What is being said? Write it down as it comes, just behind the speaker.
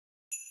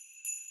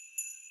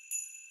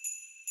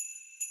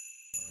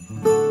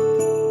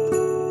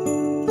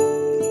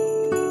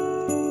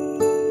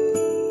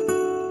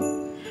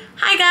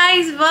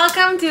guys,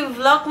 welcome to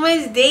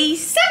Vlogmas Day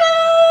 7!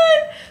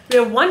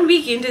 We're 1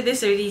 week into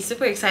this already,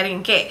 super exciting.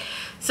 Okay,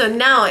 so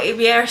now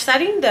we are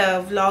starting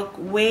the vlog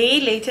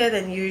way later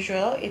than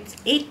usual. It's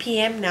 8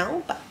 PM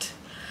now, but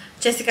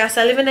Jessica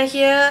Sullivan are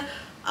here.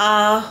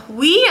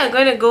 We are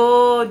going to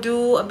go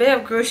do a bit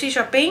of grocery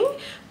shopping.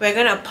 We're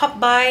going to pop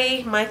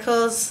by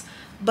Michael's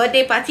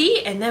birthday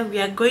party, and then we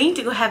are going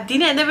to go have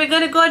dinner, and then we're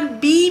going to go on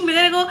Beam. We're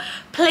going to go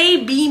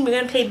play Beam. We're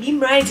going to play Beam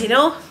rides, you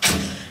know.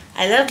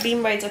 I love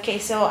Beam rides. Okay,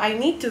 so I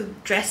need to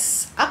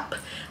dress up.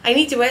 I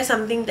need to wear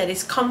something that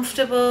is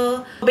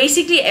comfortable.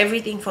 Basically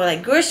everything for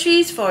like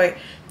groceries, for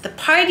the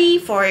party,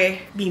 for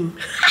Beam.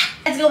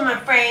 Let's go, my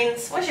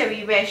friends. What should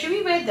we wear? Should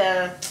we wear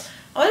the...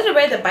 I wanted to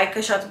wear the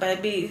biker shorts,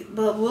 but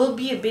will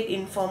be a bit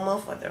informal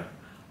for the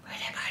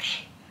birthday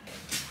party.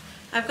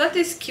 I've got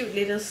this cute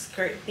little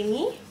skirt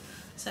thingy,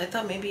 so I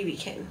thought maybe we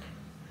can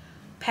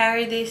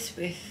pair this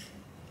with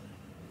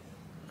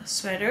a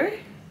sweater.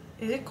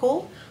 Is it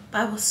cold?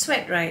 But I will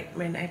sweat, right,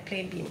 when I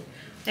play Beam.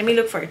 Let me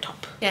look for a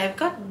top. Yeah, I've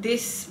got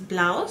this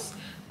blouse.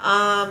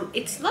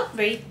 It's not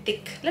very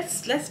thick.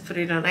 Let's put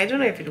it on. I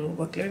don't know if it will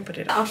work. Let me put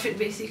it on. Outfit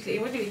basically.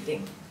 What do you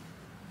think?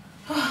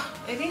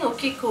 I think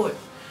okay, coat.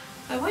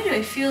 But why do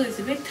I feel it's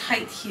a bit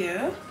tight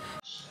here?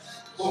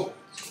 I'm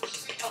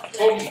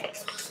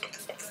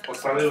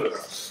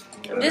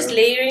just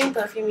layering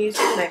perfume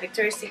using my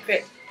Victoria's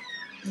Secret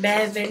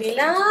Bare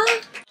Vanilla.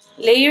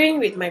 Layering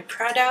with my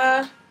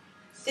Prada.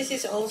 This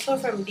is also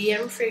from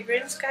DM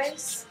Fragrance,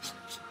 guys.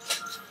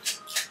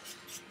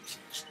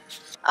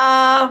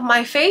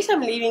 My face,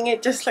 I'm leaving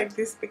it just like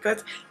this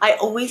because I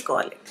always go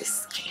on like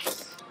this.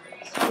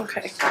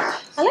 Okay.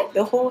 I like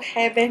the whole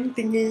hairband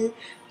thingy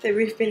that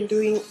we've been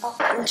doing. Oh,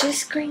 I'm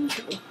just going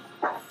to...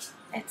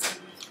 Let's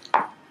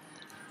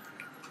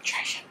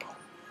try shampoo.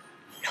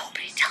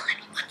 Nobody tell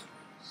anyone.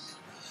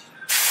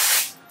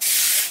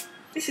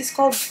 This is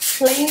called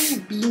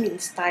plain Beam in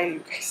style, you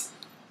guys.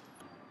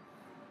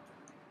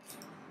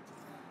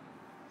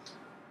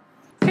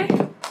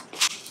 Okay.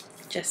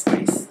 Just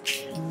nice.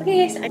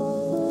 Okay, guys.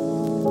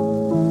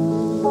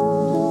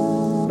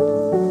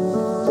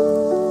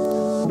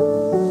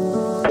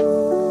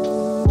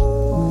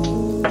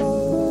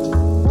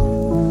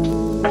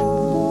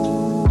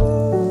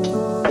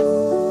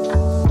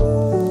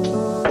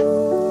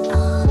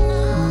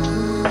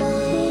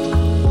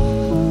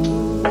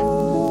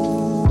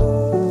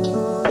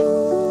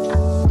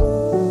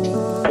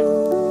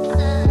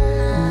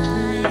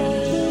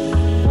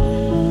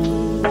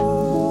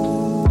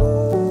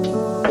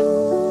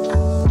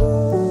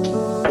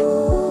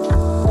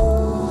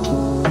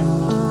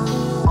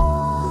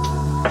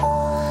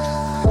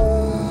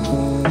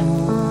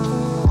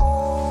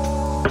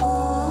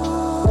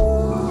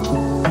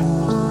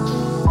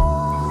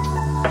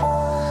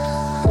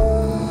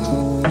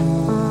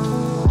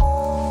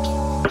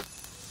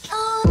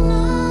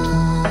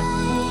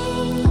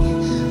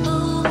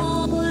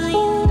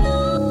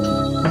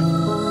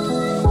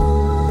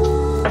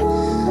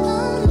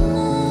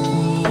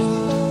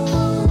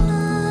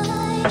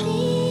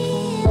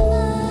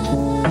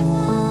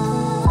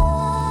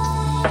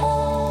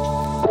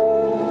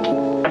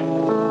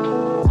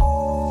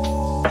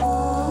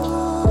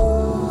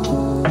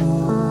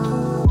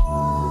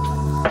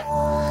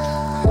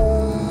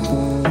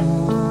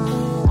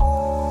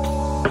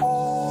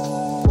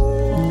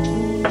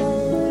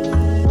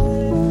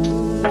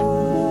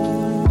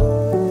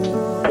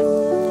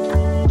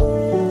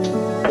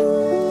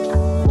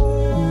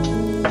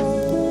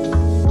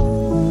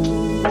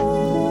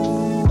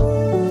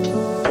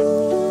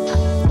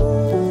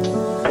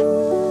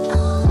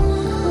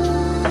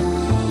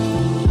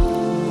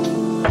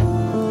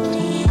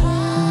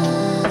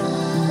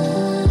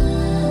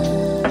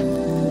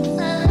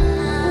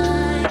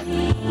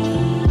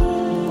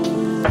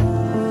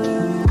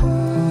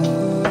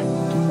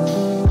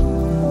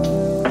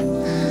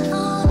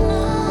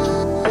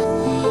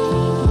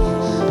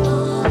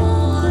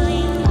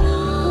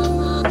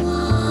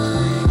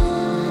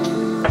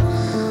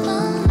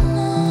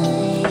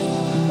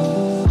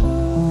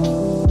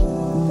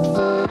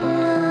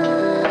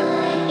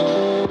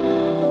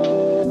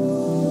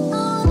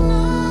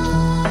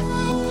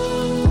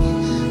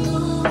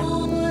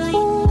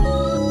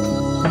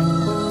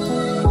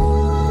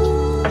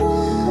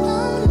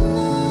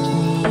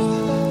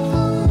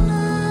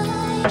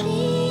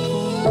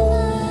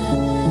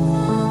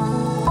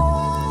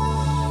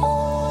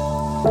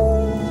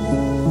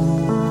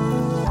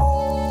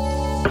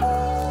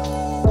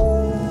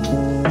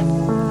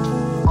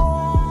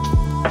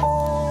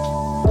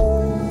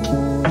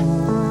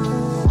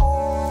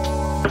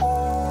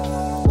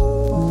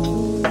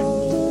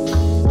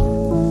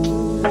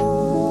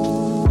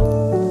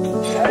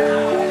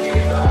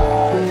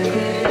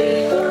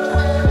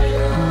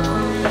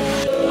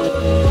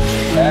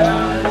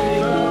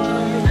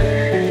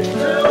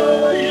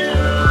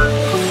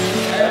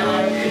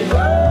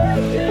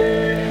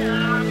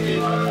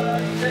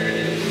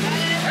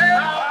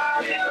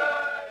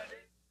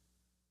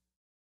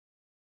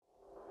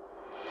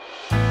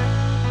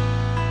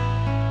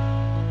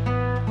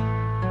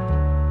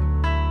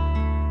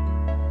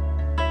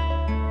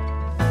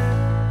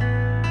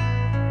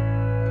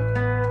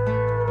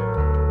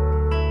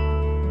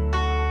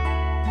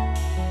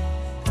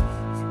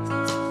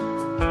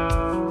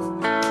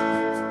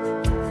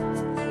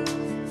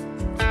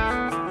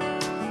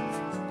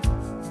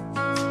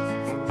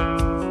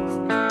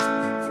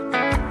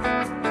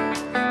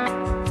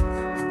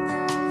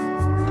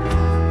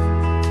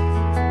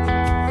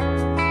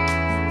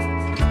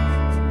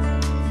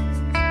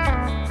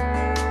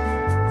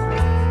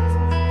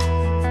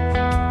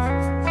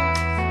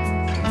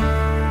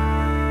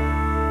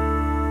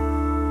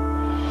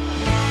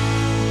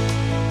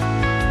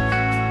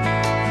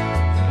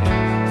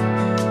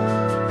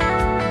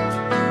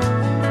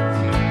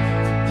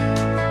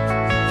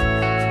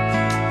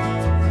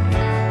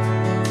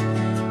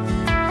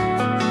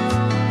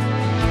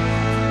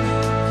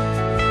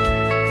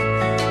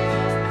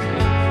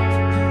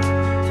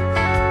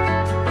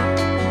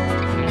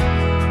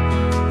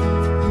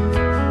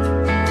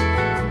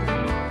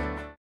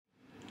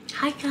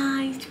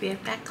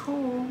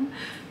 home.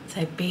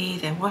 So I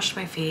bathe, I wash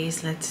my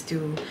face. Let's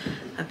do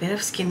a bit of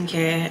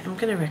skincare. I'm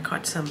gonna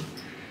record some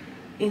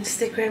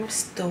Instagram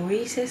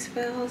stories as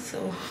well,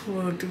 so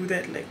we'll do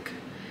that like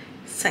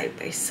side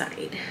by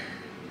side.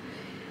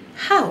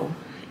 How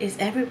is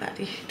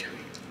everybody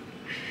doing?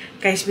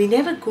 Guys, we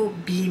never go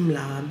beam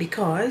lah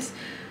because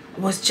I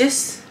was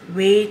just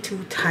way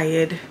too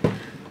tired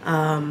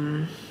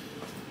after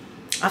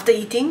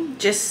eating,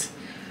 just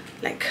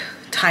like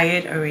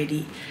tired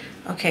already.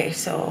 Okay,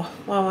 so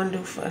what I want to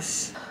do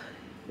first,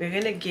 we're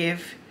gonna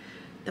give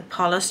the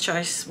Paula's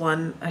Choice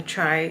one a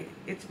try.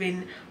 It's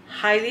been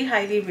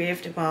highly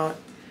raved about.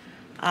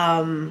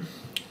 I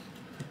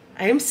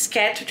am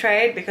scared to try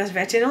it because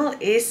retinol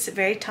is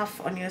very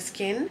tough on your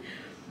skin,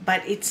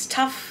 but it's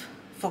tough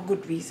for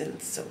good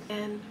reasons. So,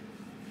 and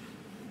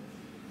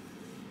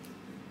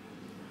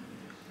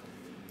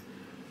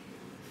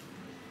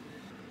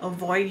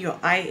avoid your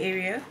eye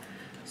area,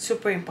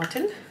 super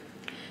important.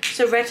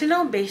 So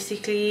retinol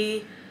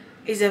basically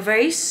is a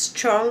very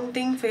strong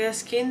thing for your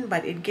skin,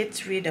 but it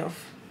gets rid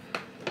of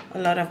a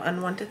lot of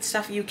unwanted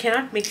stuff. You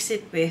cannot mix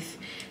it with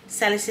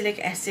salicylic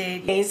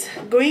acid. Guys,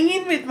 going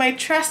in with my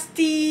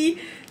trusty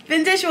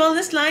Vintage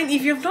Wellness line.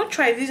 If you have not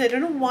tried this, I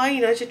don't know why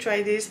you not should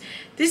try this.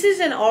 This is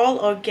an all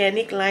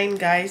organic line,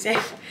 guys,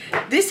 and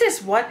this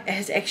is what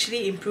has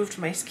actually improved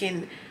my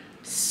skin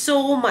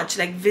so much.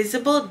 Like,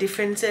 visible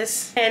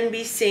differences can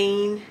be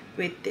seen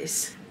with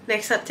this.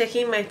 Next up,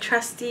 taking my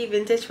trusty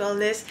Vintage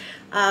Wellness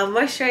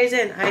moisturizer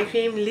and eye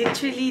cream.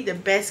 Literally the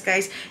best,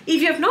 guys.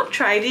 If you have not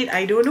tried it,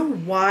 I don't know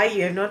why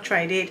you have not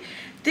tried it.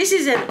 This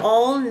is an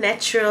all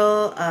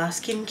natural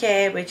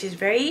skincare, which is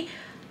very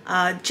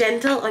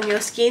gentle on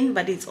your skin,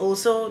 but it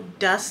also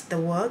does the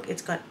work.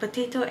 It's got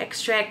potato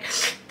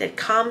extract that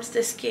calms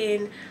the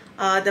skin.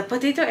 The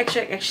potato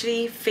extract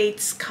actually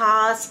fades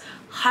scars,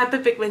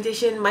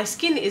 hyperpigmentation. My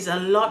skin is a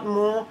lot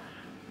more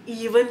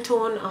even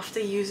tone after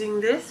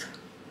using this,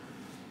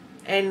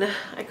 and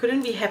I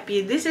couldn't be happy.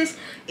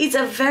 It's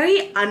a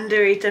very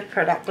underrated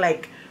product.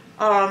 Like,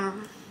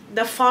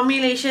 the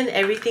formulation,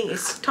 everything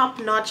is top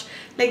notch.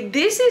 Like,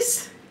 this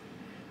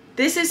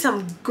is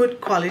some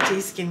good quality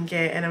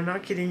skincare, and I'm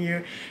not kidding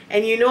you.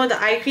 And you know,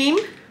 the eye cream,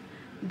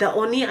 the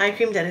only eye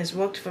cream that has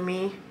worked for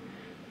me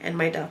and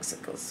my dark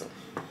circles, so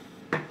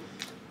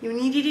you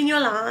need it in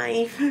your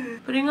life.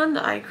 Putting on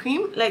the eye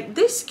cream, like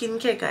this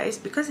skincare, guys,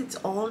 because it's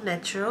all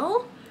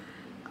natural,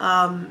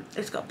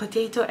 it's got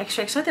potato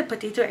extract, so the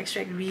potato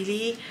extract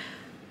really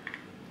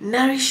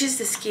nourishes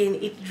the skin.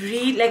 It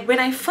really, like, when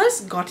I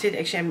first got it,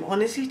 actually, I'm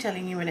honestly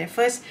telling you, when I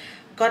first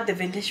got the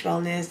Vintage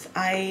Wellness,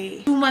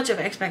 I too much of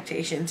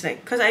expectations,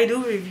 like, because I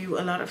do review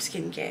a lot of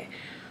skincare,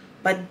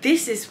 but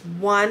this is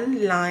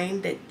one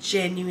line that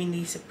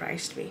genuinely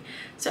surprised me.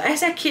 So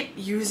as I kept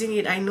using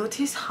it, I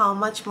noticed how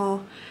much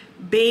more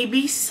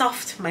baby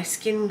soft my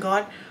skin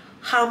got,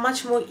 how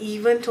much more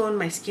even tone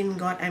my skin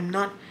got. I'm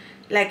not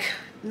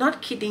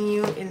kidding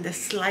you in the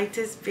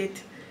slightest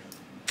bit.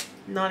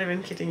 Not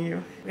even kidding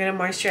you. We're gonna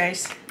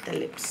moisturize the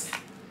lips.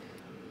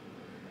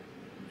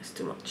 It's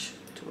too much.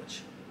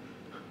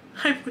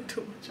 I put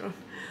too much on.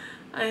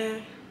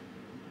 I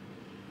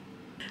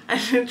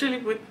literally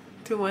put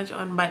too much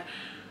on. But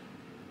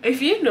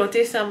if you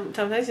notice,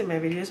 sometimes in my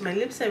videos, my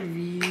lips are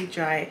really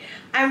dry.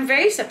 I'm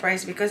very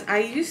surprised because I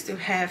used to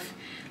have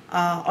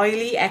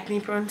oily,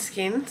 acne-prone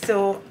skin.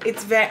 So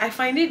I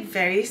find it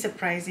very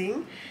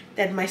surprising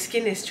that my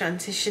skin is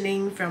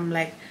transitioning from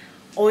like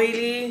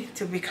oily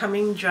to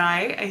becoming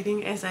dry, I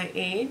think, as I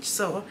age.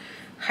 So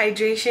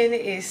hydration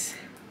is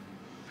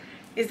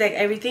like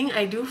everything.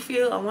 I do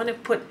feel I want to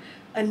put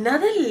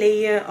another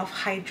layer of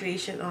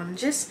hydration on,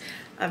 just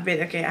a bit.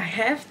 Okay, I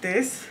have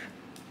this.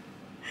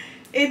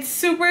 It's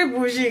super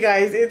bougie,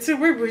 guys. It's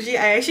super bougie.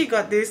 I actually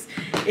got this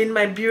in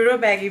my bureau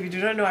bag. If you do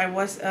not know, I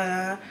was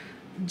a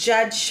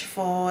judge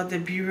for the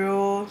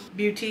Bureau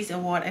Beauties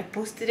Award. I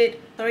posted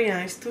it. Sorry,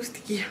 it's too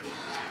sticky.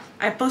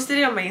 I posted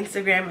it on my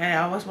Instagram, and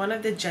I was one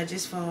of the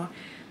judges for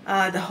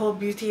the whole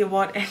beauty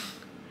award, and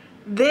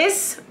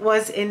this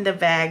was in the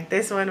bag.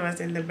 This one was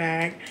in the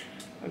bag.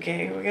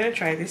 Okay, we're gonna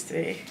try this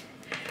today.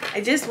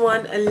 I just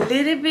want a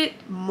little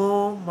bit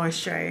more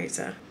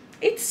moisturizer.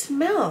 It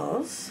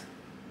smells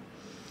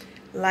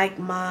like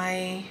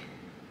my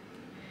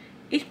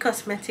It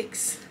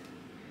Cosmetics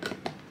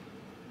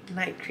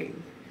night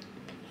cream.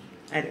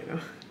 I don't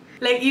know.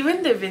 Like,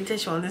 even the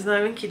Vintage Wellness,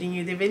 not even kidding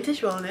you, the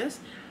Vintage Wellness,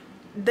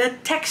 the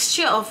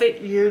texture of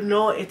it, you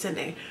know, it's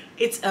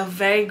a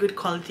very good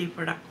quality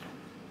product.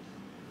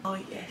 Oh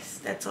yes,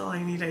 that's all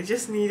I need. I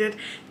just needed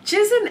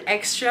just an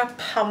extra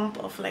pump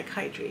of like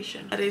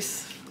hydration. That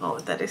is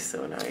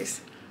so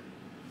nice.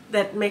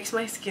 That makes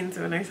my skin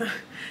so nice.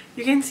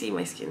 You can see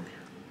my skin.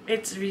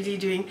 It's really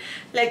doing,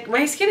 like,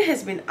 my skin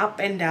has been up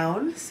and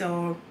down.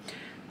 So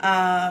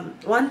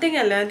one thing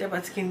I learned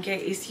about skincare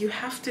is you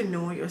have to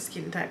know your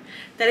skin type.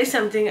 That is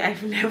something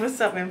I've never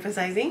stopped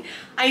emphasizing.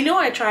 I know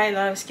I try a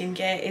lot of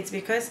skincare. It's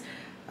because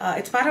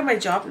it's part of my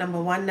job,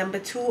 number one. Number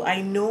two,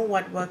 I know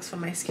what works for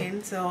my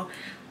skin. So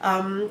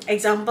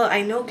example,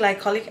 I know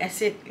glycolic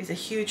acid is a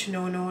huge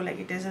no-no, like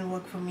it doesn't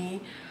work for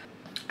me.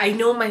 I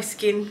know my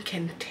skin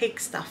can take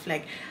stuff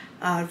like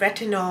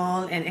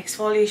retinol and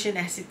exfoliation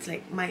acids,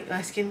 like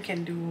my skin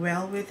can do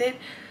well with it.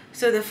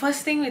 So the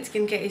first thing with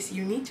skincare is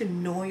you need to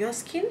know your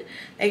skin,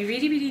 like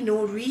really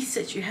know,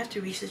 research. You have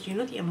to research. You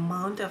know the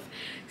amount of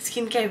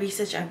skincare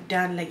research I've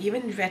done, like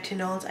even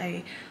retinols,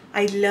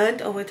 I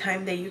learned over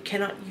time that you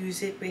cannot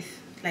use it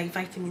with like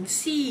vitamin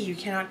C. You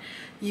cannot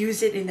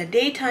use it in the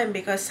daytime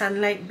because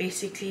sunlight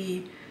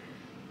basically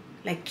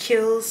like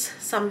kills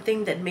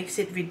something that makes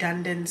it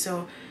redundant.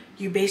 So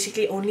you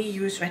basically only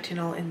use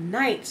retinol at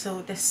night.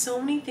 So there's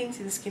so many things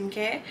in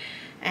skincare,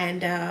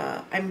 and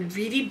I'm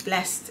really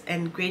blessed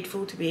and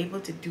grateful to be able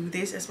to do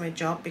this as my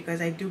job,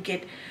 because I do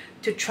get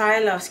to try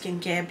a lot of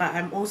skincare. But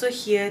I'm also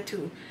here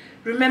to,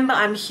 remember,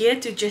 I'm here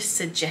to just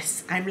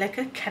suggest. I'm like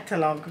a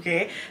catalog,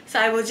 okay? So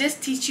I will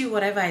just teach you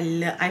whatever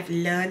I've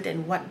learned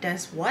and what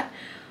does what.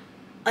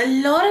 A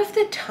lot of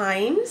the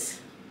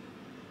times,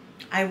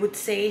 I would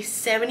say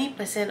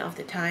 70% of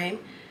the time,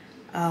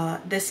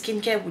 the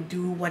skincare would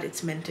do what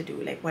it's meant to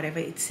do, like whatever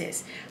it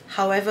says.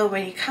 However,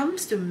 when it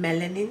comes to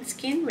melanin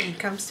skin, when it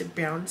comes to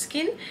brown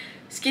skin,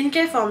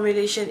 skincare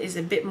formulation is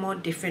a bit more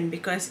different,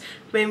 because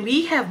when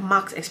we have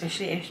marks,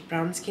 especially as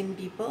brown skin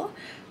people,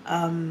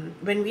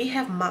 when we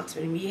have marks,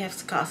 when we have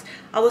scars,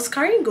 our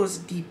scarring goes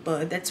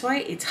deeper. That's why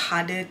it's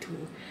harder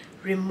to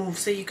remove.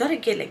 So you gotta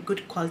get like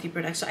good quality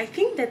products. So I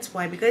think that's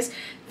why, because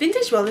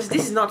Vintage Wellness,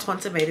 this is not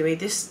sponsored by the way,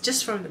 this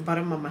just from the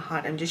bottom of my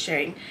heart, I'm just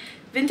sharing.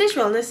 Vintage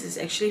Wellness is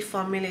actually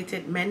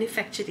formulated,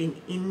 manufactured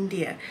in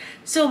India.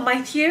 So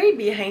my theory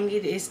behind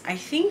it is, I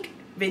think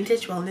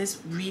Vintage Wellness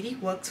really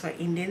works for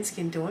Indian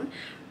skin tone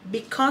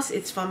because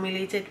it's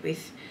formulated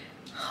with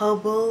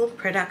herbal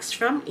products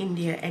from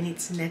India and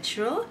it's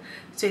natural.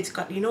 So it's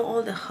got, you know,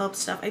 all the herb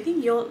stuff. I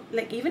think you're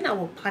like, even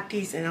our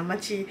parties and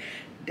Amachi,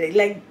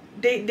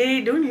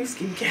 they don't use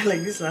skincare like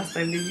this last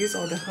time. They use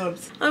all the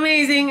herbs.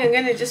 Amazing. I'm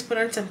gonna just put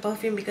on some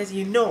perfume because,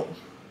 you know,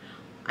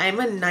 I'm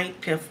a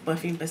night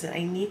perfume person.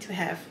 I need to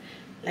have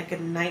like a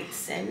night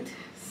scent.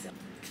 So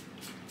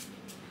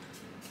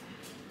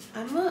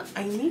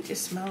I need to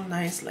smell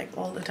nice like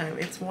all the time.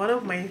 It's one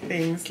of my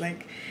things.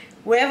 Like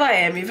wherever I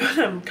am, even when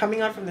I'm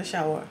coming out from the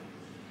shower,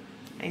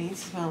 I need to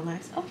smell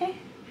nice. Okay,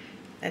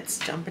 let's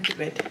jump into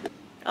bed.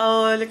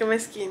 Oh, look at my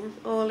skin.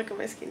 Oh, look at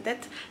my skin.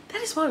 That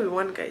is what we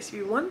want, guys.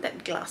 We want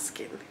that glass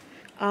skin.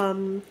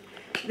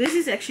 This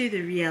is actually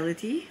the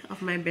reality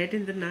of my bed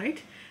in the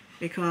night,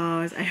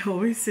 because I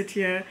always sit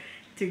here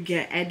to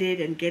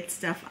edit and get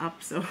stuff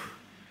up. So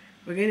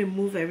we're going to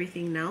move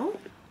everything now.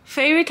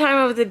 Favorite time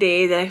of the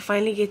day that I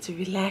finally get to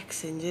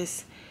relax and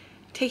just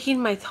take in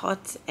my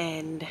thoughts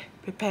and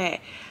prepare.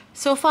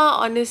 So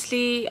far,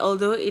 honestly,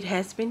 although it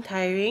has been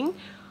tiring,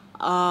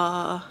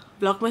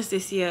 Vlogmas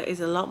this year is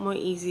a lot more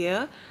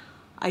easier.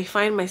 I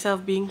find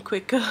myself being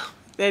quicker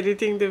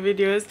editing the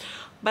videos.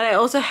 But I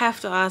also have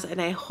to ask,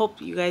 and I hope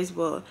you guys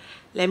will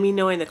let me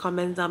know in the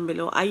comments down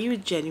below, are you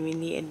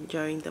genuinely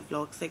enjoying the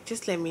vlogs? Like,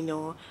 just let me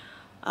know.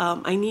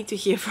 I need to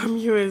hear from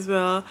you as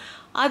well.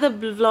 Are the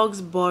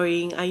vlogs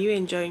boring? Are you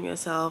enjoying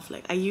yourself?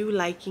 Like, are you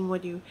liking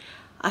what you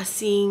are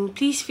seeing?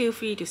 Please feel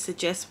free to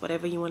suggest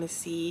whatever you want to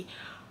see.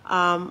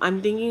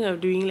 I'm thinking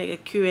of doing like a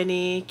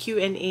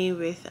Q&A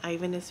with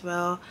Ivan as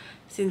well,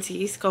 since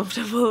he is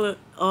comfortable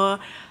or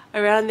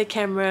around the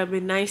camera. It'd be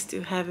nice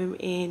to have him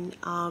in.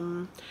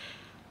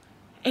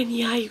 And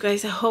yeah, you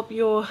guys, I hope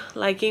you're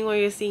liking what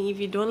you're seeing. If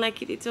you don't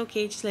like it, it's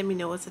okay. Just let me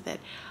know. So that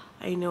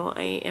I know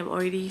I am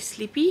already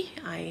sleepy.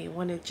 I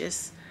want to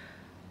just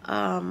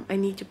I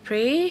need to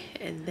pray,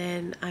 and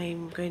then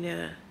I'm going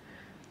to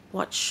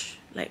watch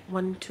like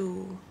 1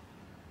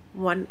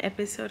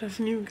 episode of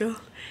New Girl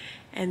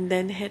and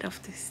then head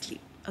off to sleep.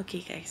 Okay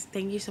guys,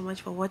 thank you so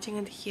much for watching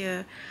until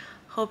here.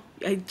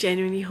 I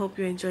genuinely hope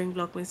you're enjoying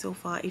Vlogmas so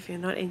far. If you're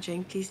not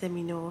enjoying, please let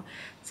me know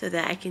so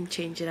that I can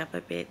change it up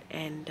a bit.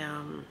 And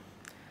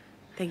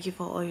thank you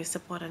for all your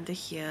support under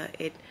here.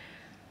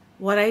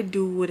 What I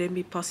do wouldn't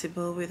be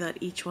possible without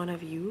each one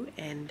of you.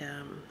 And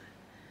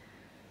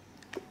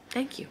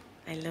thank you.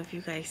 I love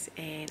you guys,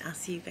 and I'll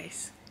see you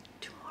guys